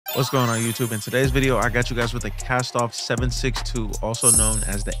What's going on YouTube? In today's video, I got you guys with the Kastov 762, also known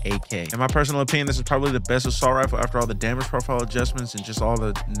as the AK. In my personal opinion, this is probably the best assault rifle after all the damage profile adjustments and just all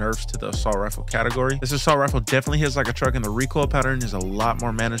the nerfs to the assault rifle category. This assault rifle definitely hits like a truck, and the recoil pattern is a lot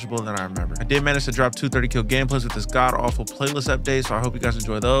more manageable than I remember. I did manage to drop 2 30 kill gameplays with this god awful playlist update, so I hope you guys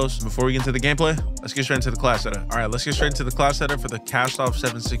enjoy those. Before we get into the gameplay, let's get straight into the class setup. All right, let's get straight into the class setup for the Kastov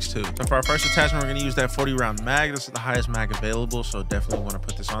 762. So for our first attachment, we're going to use that 40 round mag. This is the highest mag available, so definitely want to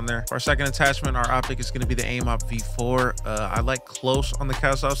put this on there. For our second attachment, our optic is going to be the AimOp V4. I like close on the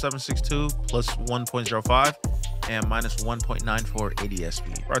Kastov 762, plus 1.05 and minus 1.94 ADS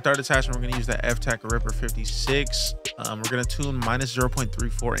speed. For our third attachment, we're going to use that Tctekk Ripper 56. We're going to tune minus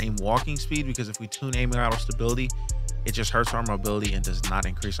 0.34 aim walking speed, because if we tune aiming idle stability, it just hurts our mobility and does not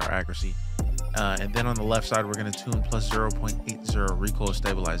increase our accuracy. And then on the left side, we're going to tune plus 0.80 recoil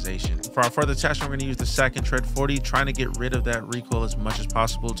stabilization. For our fourth attachment, we're going to use the second tread 40, trying to get rid of that recoil as much as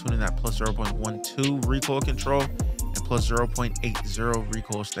possible, tuning that plus 0.12 recoil control and plus 0.80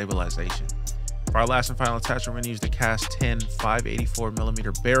 recoil stabilization. For our last and final attachment, we're going to use the Cast 10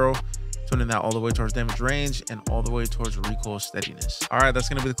 584mm barrel, tuning that all the way towards damage range and all the way towards recoil steadiness. All right, that's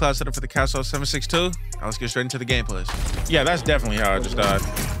going to be the class setup for the Kastov 762. Now let's get straight into the gameplays. Yeah, that's definitely how I just died.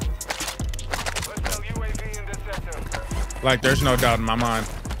 Like, there's no doubt in my mind.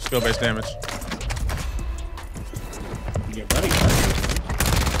 Skill-based damage. Yeah, buddy.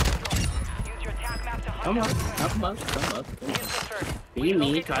 Come on, come up, come up. Be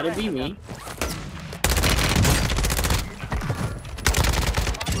me, try to be me.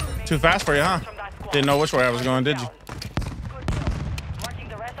 Too fast for you, huh? Didn't know which way I was going, did you?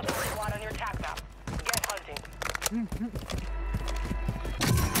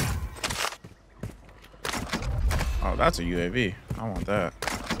 Oh, that's a UAV. I want that.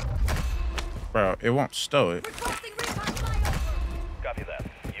 Bro, it won't stow it. Copy that.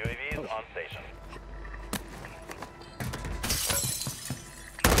 UAV is on station.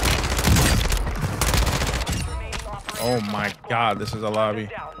 Oh my god, this is a lobby.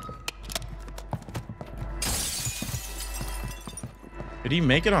 Did he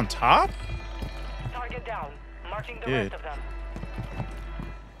make it on top? Target down. Marching the Dude. rest of them.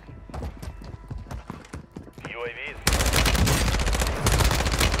 UAVs.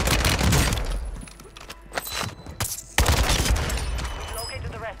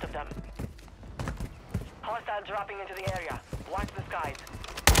 Located the rest of them. Hostiles dropping into the area. Watch the skies.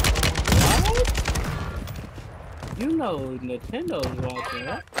 What? You know Nintendo's walking,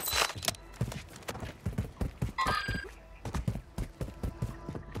 right?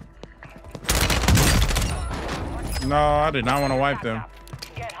 No, I did not want to wipe them.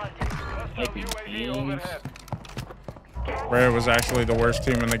 Get hunted. Red was actually the worst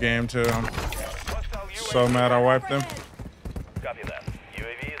team in the game too. I'm so mad I wiped them. Copy that.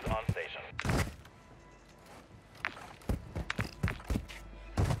 UAV is on station.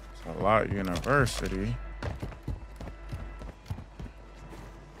 It's a lot university.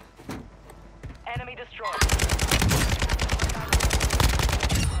 Enemy destroyed.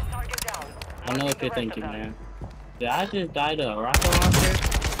 Target down. I know what you're thinking, man. Did I just die to a rocket launcher?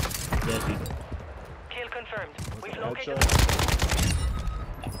 Yes, you did. Kill confirmed. We've located.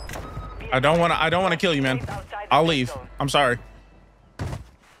 I don't want to kill you, man. I'll leave. I'm sorry. Good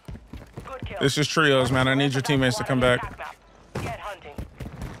kill. This is trios, man. I need your teammates to come back. Get hunting.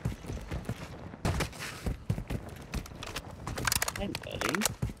 Hey, buddy.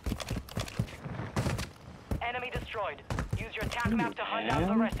 Enemy destroyed. Use your attack map to hunt down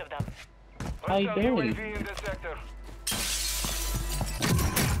the rest of them. How you doing?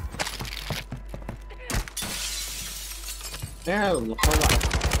 There, hold on.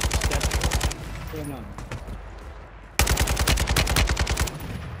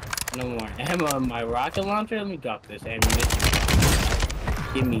 No more ammo on my rocket launcher. Let me drop this ammunition.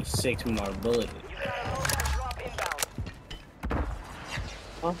 Give me 6 more bullets.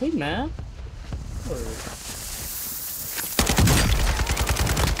 Oh, hey, man.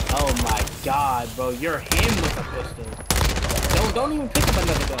 Oh my god, bro. You're him with a pistol. Don't even pick up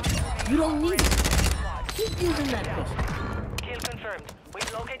another gun. You don't need it. Keep using that pistol. Kill confirmed.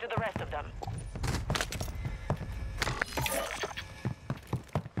 We've located the rest of them.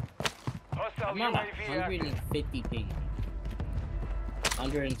 I'm on 150 ping.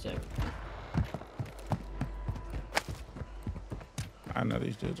 107. I know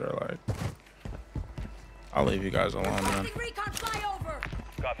these dudes are like, I'll leave you guys alone, man.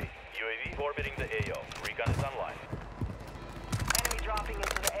 Copy. UAV orbiting the AO. Recon is online. Enemy dropping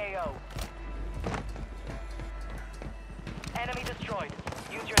into the AO. Enemy destroyed.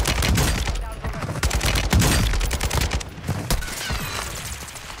 Use your down the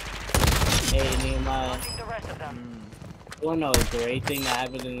Hey, Nehemiah. Launching the rest of them. You wanna know a great thing that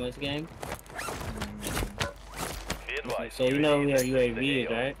happened in this game? Be advised, So you know we have UAV UAVs,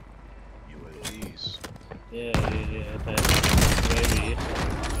 right? UAVs. Yeah, that's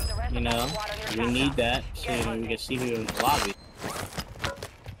UAVs. You know, we need that so you know, we can see who in the lobby.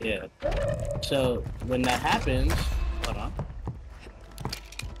 Yeah. So when that happens, hold on.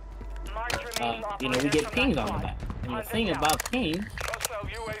 You know, we get pings on the map. And the thing about pings, Hostile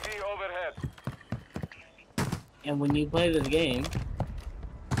UAV overhead. and when you play this game,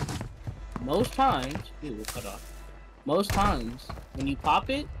 most times, most times when you pop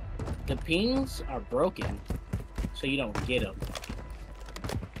it, the pings are broken, so you don't get them.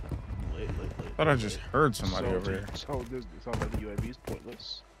 I thought I just heard somebody over here. So this sounds like the UAV is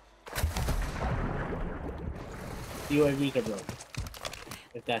pointless. UAVs are broken.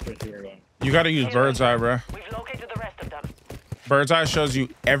 If that's what you're going. You gotta use bird's eye, bro. We've located the rest of them. Bird's eye shows you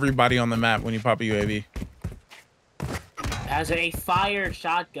everybody on the map when you pop a UAV. As a fire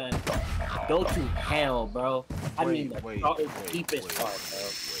shotgun, go to hell, bro. I mean, the deepest part, bro.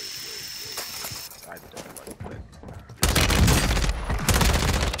 I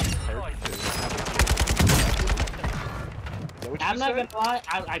don't like that. I'm not gonna lie,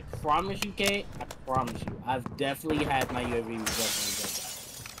 I promise you, Kate. I promise you, I've definitely had my UAV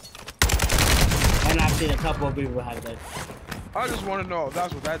and I've seen a couple of people have that. I just want to know if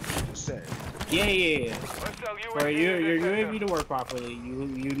that's what that just said. Yeah. For your UAV to work properly, you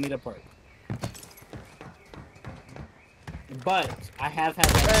need a perk. But I have had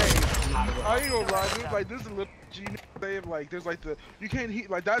that. Hey, I ain't gonna lie, dude. Like this is a little genius way of like, there's like you can't hit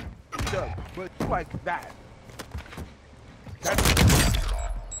like that, but like that. That's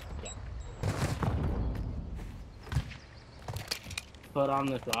put on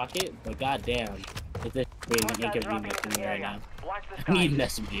this rocket, but goddamn, it's just being an inconvenience to me right now. I need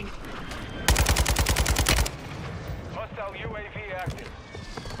messaging. Hostile UAV active.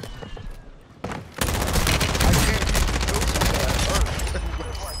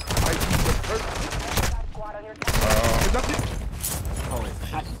 Oh,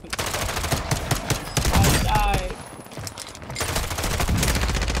 I died.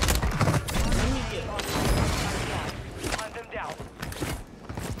 Hunt them down.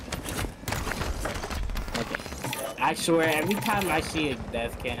 Okay. I swear, every time I see a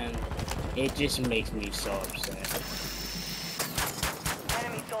death cam, it just makes me so upset.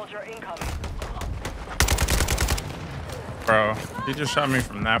 Enemy soldier incoming. Bro, he just shot me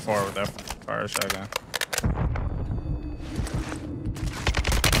from that far with that fire shotgun.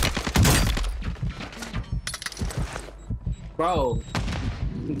 Bro,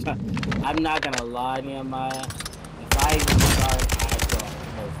 I'm not gonna lie, Nehemiah. If I even start, I go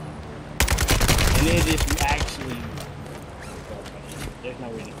home. And it is actually. There's no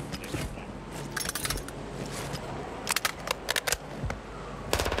reason.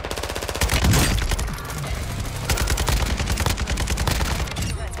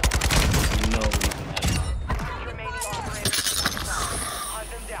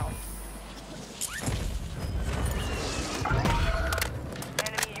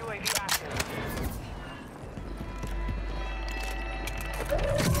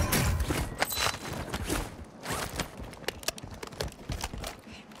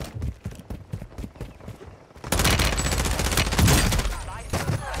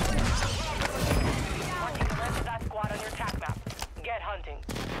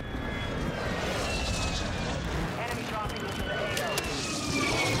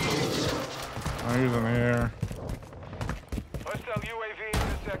 He's in here. Hostile UAV in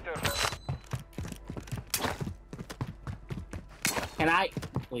the sector. Can I,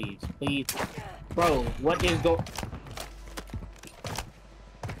 please, bro? What is go?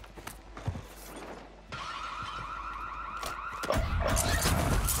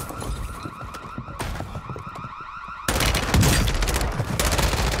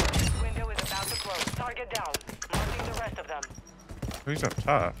 Window is about to close. Target down. Marking the rest of them. Who's up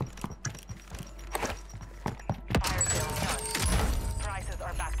top? Fire sale done. Prices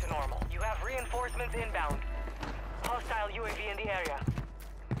are back to normal. You have reinforcements inbound. Hostile UAV in the area.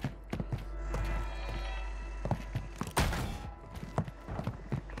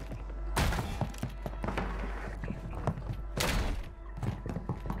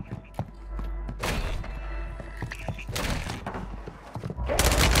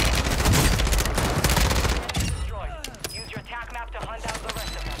 Destroyed. Use your TAC map to hunt down the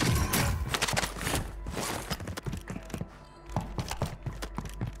rest of them.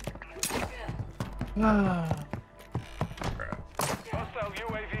 Hostile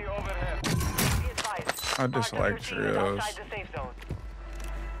UAV overhead. Be advised. I dislike Hostiles are seen trios. outside the safe zone.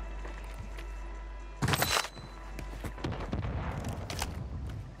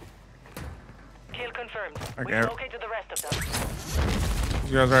 confirmed. We Okay. located the rest of them.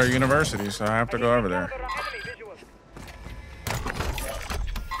 You guys are at university, so I have to go over there.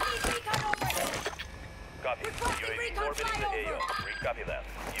 Copy. UAV orbiting the AO. Recopy that.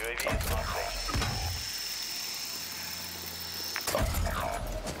 UAV is on station.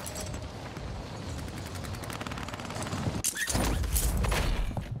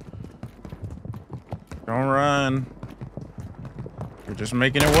 Don't run. You're just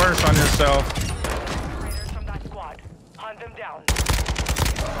making it worse on yourself. Raiders from that squad. Hunt them down.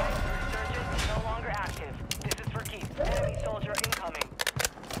 Resurgence is no longer active. This is for keeps. Enemy soldier incoming.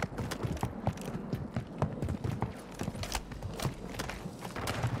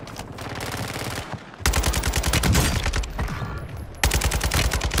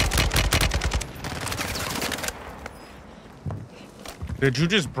 Did you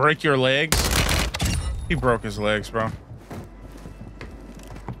just break your legs? He broke his legs, bro.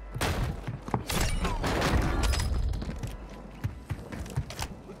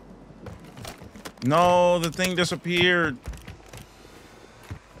 No, the thing disappeared.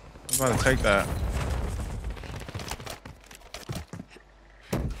 I was about to take that.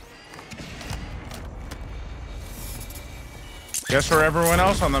 Guess where everyone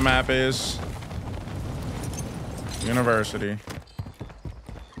else on the map is? University.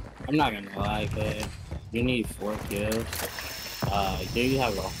 I'm not gonna lie, kid. You need 4 kills. You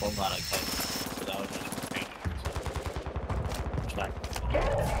have a whole lot of kills without just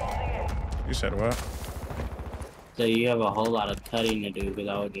You said what? So you have a whole lot of cutting to do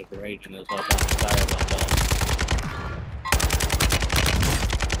without just raging this whole time. Sorry about that.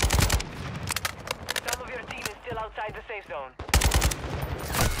 Some of your team is still outside the safe zone.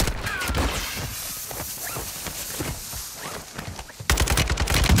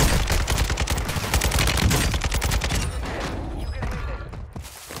 You can win this.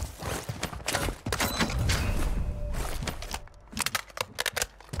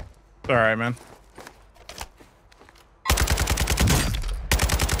 It's all right, man.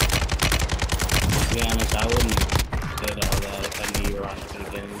 To be honest, I wouldn't did all that if I knew you were on the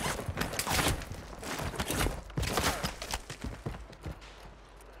beginning.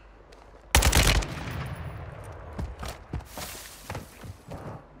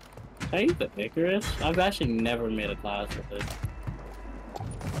 Are you the Icarus? I've actually never made a class with it.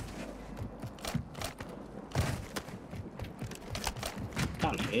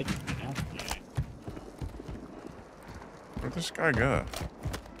 Kind of hit, you know? Where'd this guy go?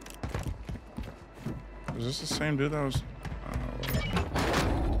 Is this the same dude that was?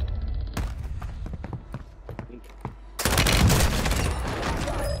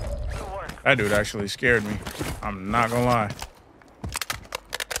 That dude actually scared me. I'm not gonna lie.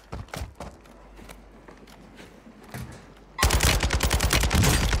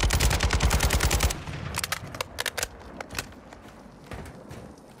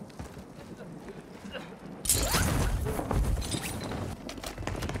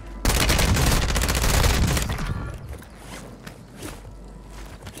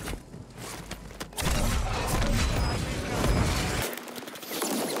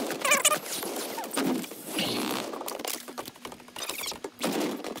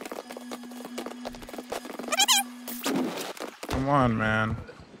 Come on, man.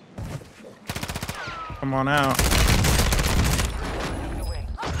 Come on out.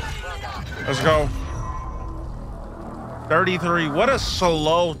 Let's go. 33. What a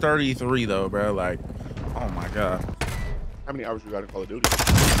slow 33, though, bro. Like, oh my God. How many hours you got in Call of Duty?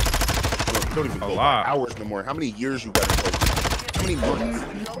 Don't even go lot. by hours no more. How many years you got in Call of Duty? How many months?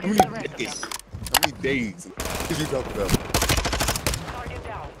 How many days? How many days? What did you talk about? Target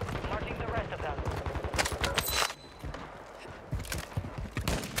down. Marking the rest of them.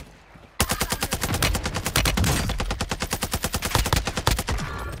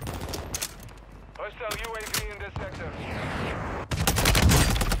 Hostile UAV in this sector.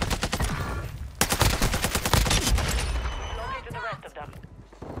 Located the rest of them.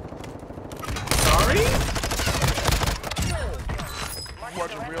 Sorry?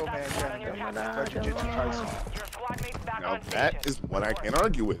 Watch a real man down. That's Jiu-Jitsu Kaisen. Your squad mates back Now on station. that is what I can't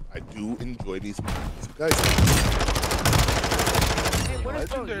argue with. I do enjoy these guys. What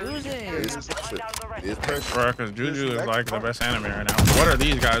is using? It is pressure. It is pressure. Bro, because Juju is like the best enemy right now. What are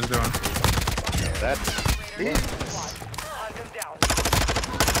these guys doing? That. Hunt them down.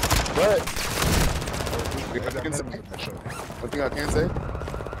 But one thing I can say,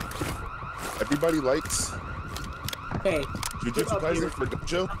 everybody likes Hey, Jiu-Jitsu Kaisen for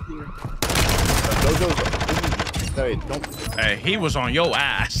Dojo. Dojo's don't. Hey, he was on your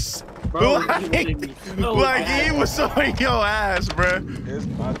ass. bro, Like, you wanted me so like bad. he was on your ass, bro. It's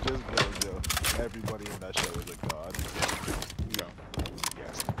not just Dojo. Everybody in that show is a god. No.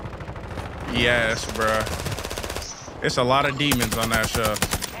 Yes. Yes, bruh. It's a lot of demons on that show.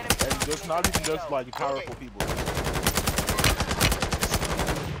 And just not even just like powerful people.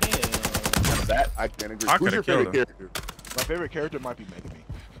 Now that I can't agree. I Who's your could've favorite killed character? My favorite character might be Megami.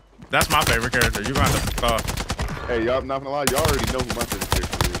 That's my favorite character. You're gonna have to fuck off. Hey, y'all, not gonna lie, y'all already know who my favorite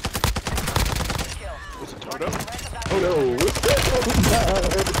character is. Is it Toto? Oh no!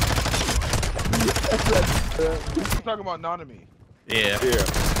 We're talking about Nanami. Yeah. Yeah.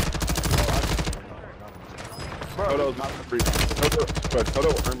 Bro, Toto's not free.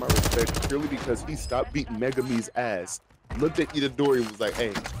 Toto earned my respect purely because he stopped beating Megami's ass, looked at Itadori and was like,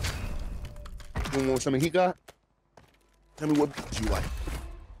 "Hey, you want something he got? Tell me what you like."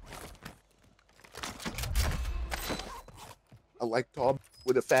 I like tall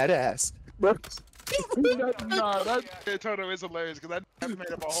with a fat ass. Bro. nah, that Toto is hilarious because I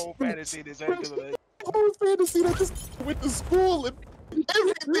made up a whole fantasy in his head because of that. Whole fantasy that just went to school and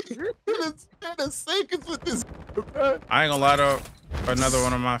everything. It's seconds with this. I ain't gonna lie though. Another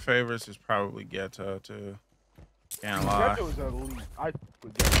one of my favorites is probably Ghetto too. Can't lie. Ghetto is elite. I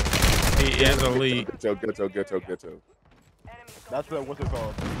would Ghetto. He is elite. Ghetto. That's the what's it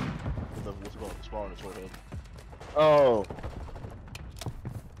called? What's it called? The scar on his forehead. Oh.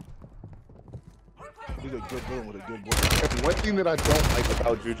 He's a good villain with a good boy. One thing that I don't like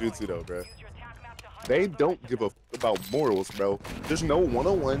about Jujutsu though, bro. They don't give a f about morals, bro. There's no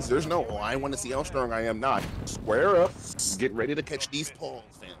one-on-ones. There's no, oh, I want to see how strong I am. Not square up. Get ready to catch these paws,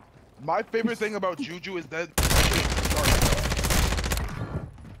 fam. My favorite thing about Juju is that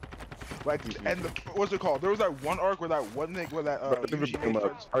like, and the, what's it called? There was that one arc where that one thing where that Bro, don't even bring him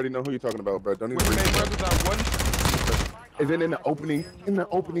up. I already know who you're talking about, bro. Don't even when bring they him made up. that one. And then in the opening,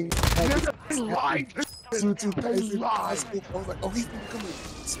 Right. Jujutsu Kaisen high school, I was like, oh, he's gonna come in.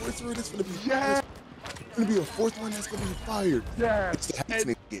 Sorcerer, this gonna be it's gonna be a fourth one that's gonna be fired. Yeah. It's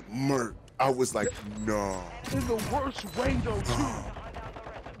gonna get murked. I was like, no. In the worst way though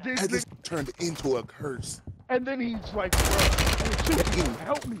too. And this turned into a curse. And then he's like,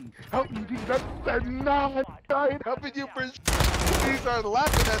 help me, dude. That's not helping you for. He started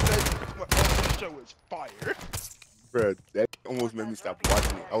laughing at that. Oh, the show is fire. Bro, that almost made me stop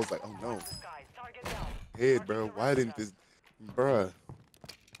watching it. I was like, oh no. Hey, bro, why didn't this, bruh?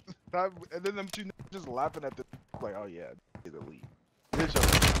 And then them two just laughing at the like, oh yeah, he's elite.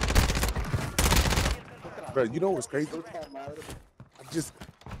 Bro, you know what's crazy?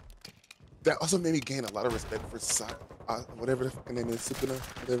 That also made me gain a lot of respect for whatever the fucking name is, Sukuna,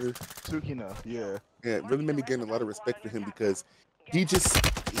 whatever. Sukuna, yeah. Yeah, it really made me gain a lot of respect for him because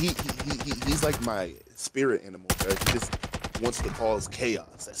he's like my spirit animal, bro. He just wants to cause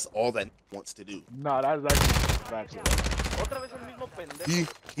chaos. That's all that he wants to do. Nah, that's actually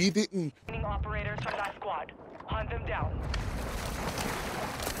He didn't. Operators from that squad. Hunt them down.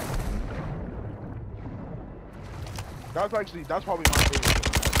 that's probably my favorite.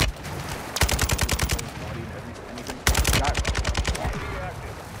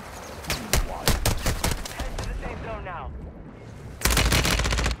 Head to the safe zone now.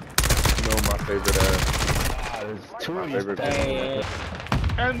 You know my favorite My favorite.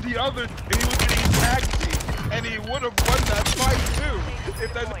 And the other, and he was getting tag team, and he would have won that fight too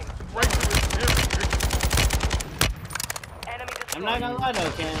if that breakthrough was here. I'm not gonna lie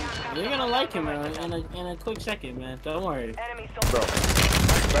though, Ken. You're gonna like him in a quick second, man. Don't worry. Bro,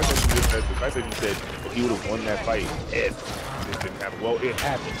 the fact that you said he would have won that fight if this didn't happen. Well, it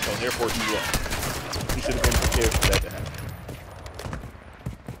happened, so therefore he won. He should have been prepared for that to happen.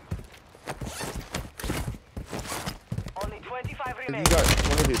 Only 25 And remain. he got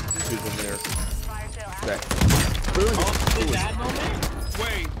one of his pieces in there. That clearly That moment?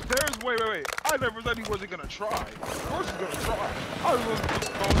 Wait. I never said he wasn't gonna try. Of course he's gonna try. I was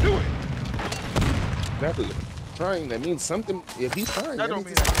gonna do it. exactly trying. That means something. If he's trying, That that don't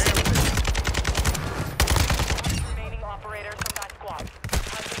means mean a damn thing. Remaining operators from that squad.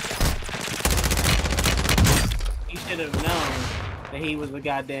 You should have known that he was the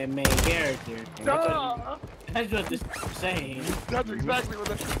goddamn main character. Duh. That's what this is saying. That's exactly what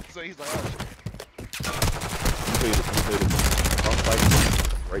that so he's like, oh shit. I'm fighting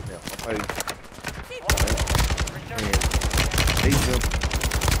right now. I'm fighting. And they jump.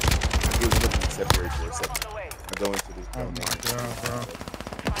 I give them a separate for a second. I go into this drum line. bro.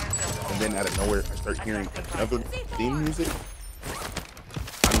 And then out of nowhere, I start hearing another theme music.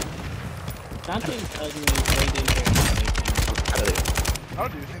 Something tells me they didn't hear Out of there. How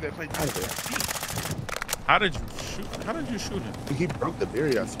do you think they played? Out of there. How did you shoot him? He broke the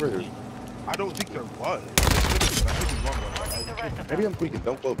barrier, I swear. I don't think there was. but I could be wrong about that. Maybe I'm tweaking.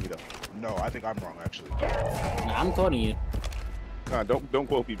 Don't quote me though. No, I think I'm wrong actually. Nah, I'm quoting you. Nah, don't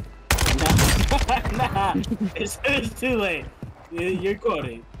quote people. Nah, it's too late. You're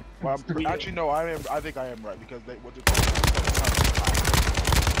quoting. Well, actually, no. I think I am right because they. What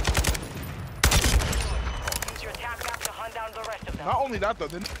Use your attack map to hunt down the rest of them. Not only that though,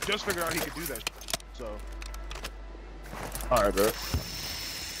 then just figured out he could do that. So. All right, bro.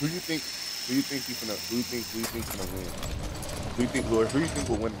 Who you think he's gonna win? Who you think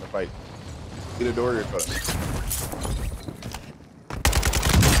will win in the fight? Either door or cut.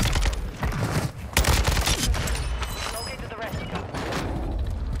 Located the rest of them.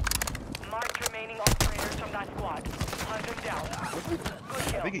 Mark remaining operators from that squad. Hunt them down. Good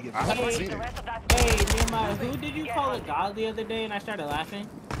I kill. think he gets. I haven't seen The it. rest of that Hey, Nehemiah, who did you call a god the other day and I started laughing?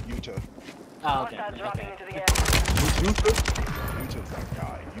 Utah. Oh, okay. hostiles dropping Okay. into the air. Utah? Utah's that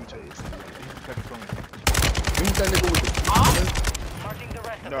guy. Utah is. He's kind of phony. Who's that nigga with the? Marking the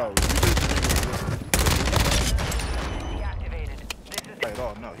rest of No, them. Utah's Deactivated. This is at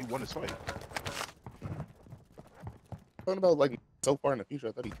all. No, he won his fight. Talking about like so far in the future,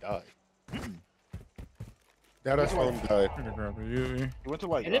 I thought he died. Yeah, that's why he died. He went to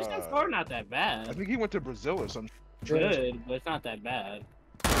like. And it's so far not that I bad. think he went to Brazil or something. Good, but it's not that bad.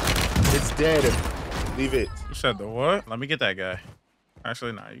 It's dead. Leave it. You said the what? Let me get that guy.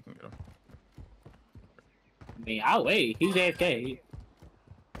 Actually, nah, you can get him. I mean, I'll wait. He's AFK.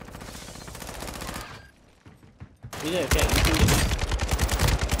 He's AFK.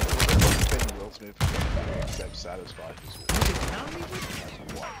 Will Smith except satisfied.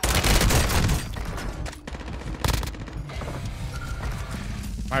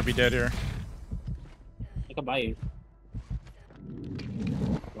 Might be dead here. I can buy you.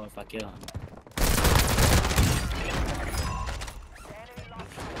 Well, if I kill him.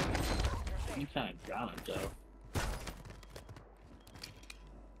 He's trying to drown himself.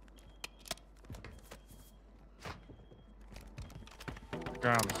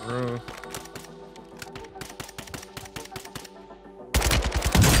 Guy on the roof.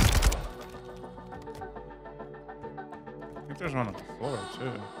 I think there's one on the floor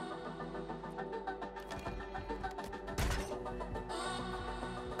too.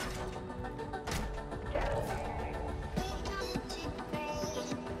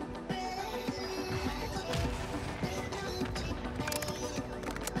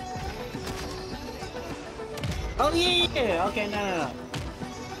 Oh yeah! Okay, no.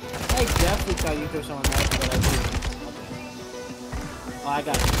 I definitely thought you threw someone else, but I didn't. Okay. Oh, I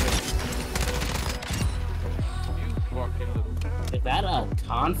got you. Is that a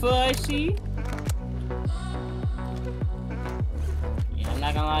Tonfa I see? Yeah, I'm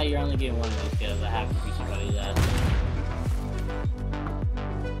not gonna lie, you're only getting one of those kills. I have to be somebody's ass.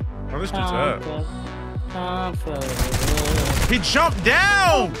 Where this dude's at? Tonfa. He jumped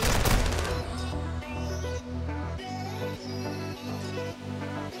down!